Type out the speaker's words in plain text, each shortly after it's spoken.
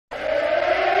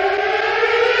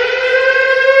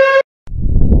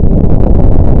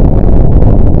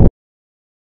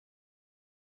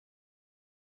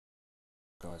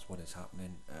what is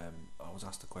happening. I was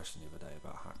asked a question the other day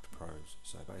about hacked pros,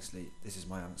 so basically this is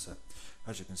my answer.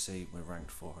 As you can see, we're ranked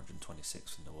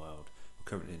 426th in the world. We're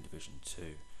currently in Division 2.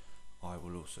 I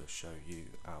will also show you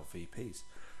our VPs.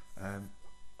 I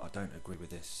don't agree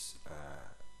with this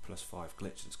 +5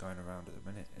 glitch that's going around at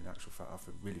the minute. In actual fact, I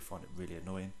really find it really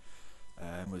annoying.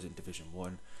 Was in Division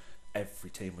 1, every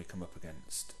team we come up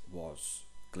against was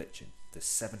glitching. There's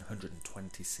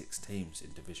 726 teams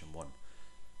in Division 1.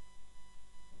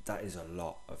 That is a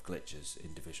lot of glitches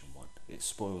in Division 1. It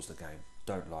spoils the game.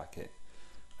 Don't like it.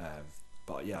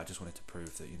 But yeah, I just wanted to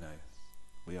prove that, you know,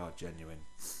 we are genuine.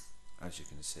 As you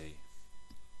can see,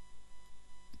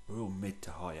 we're all mid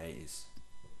to high 80s.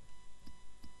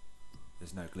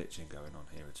 There's no glitching going on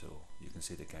here at all. You can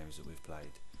see the games that we've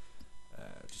played.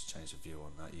 Just change the view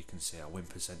on that. You can see our win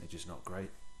percentage is not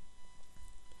great,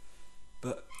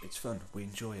 but it's fun. We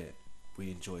enjoy it.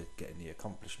 We enjoy getting the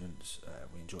accomplishments.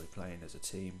 We enjoy playing as a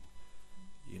team,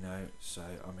 you know. So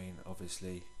I mean,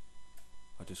 obviously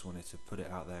I just wanted to put it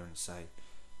out there and say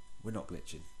we're not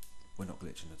glitching. We're not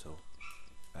glitching at all.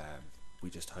 We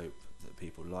just hope that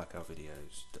people like our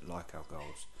videos, that like our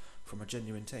goals from a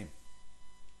genuine team,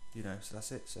 you know. So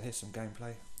that's it. So here's some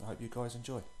gameplay. I hope you guys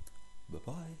enjoy. Bye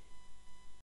bye.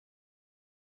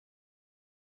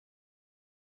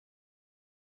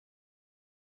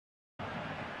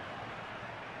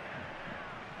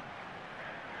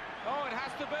 Oh, it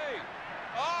has to be.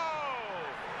 Oh!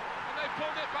 And they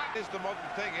pulled it back. Is the modern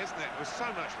thing, isn't it? With so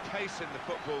much pace in the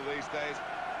football these days,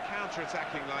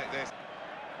 counter-attacking like this.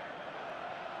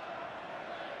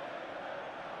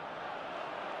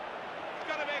 It's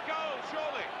going to be a goal,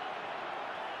 surely.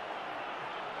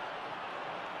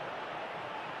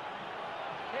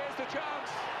 Here's the chance.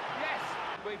 Yes!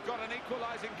 We've got an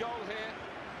equalising goal here.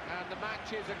 And the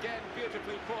match is again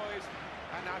beautifully poised.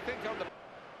 And I think on the...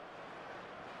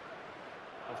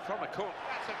 From a corner.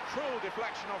 That's a cruel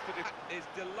deflection off the... That is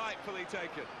delightfully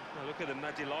taken. Well, look at them,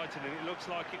 they're delighted, and it looks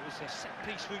like it was a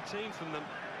set-piece routine from them.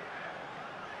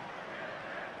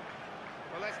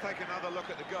 Well, let's take another look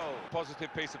at the goal.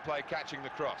 Positive piece of play, catching the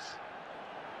cross.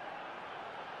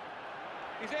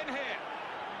 He's in here.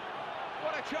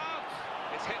 What a chance.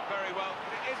 It's hit very well.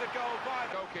 It is a goal by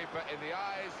the goalkeeper in the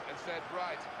eyes and said,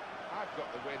 right, I've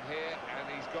got the win here, and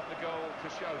he's got the goal to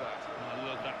show that. I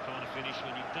love that kind of finish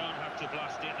when you don't have to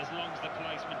blast it as long as the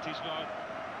placement is right.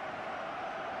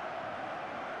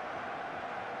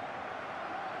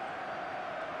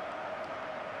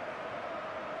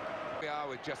 We are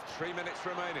with just 3 minutes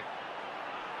remaining.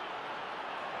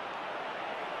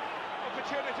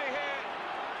 Opportunity here.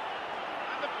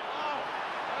 And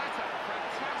that's a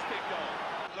fantastic goal.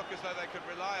 Look as though they could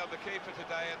rely on the keeper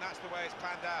today, and that's the way it's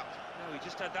panned out. No, he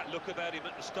just had that look about him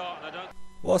at the start, and I don't...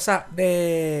 What's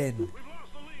happening?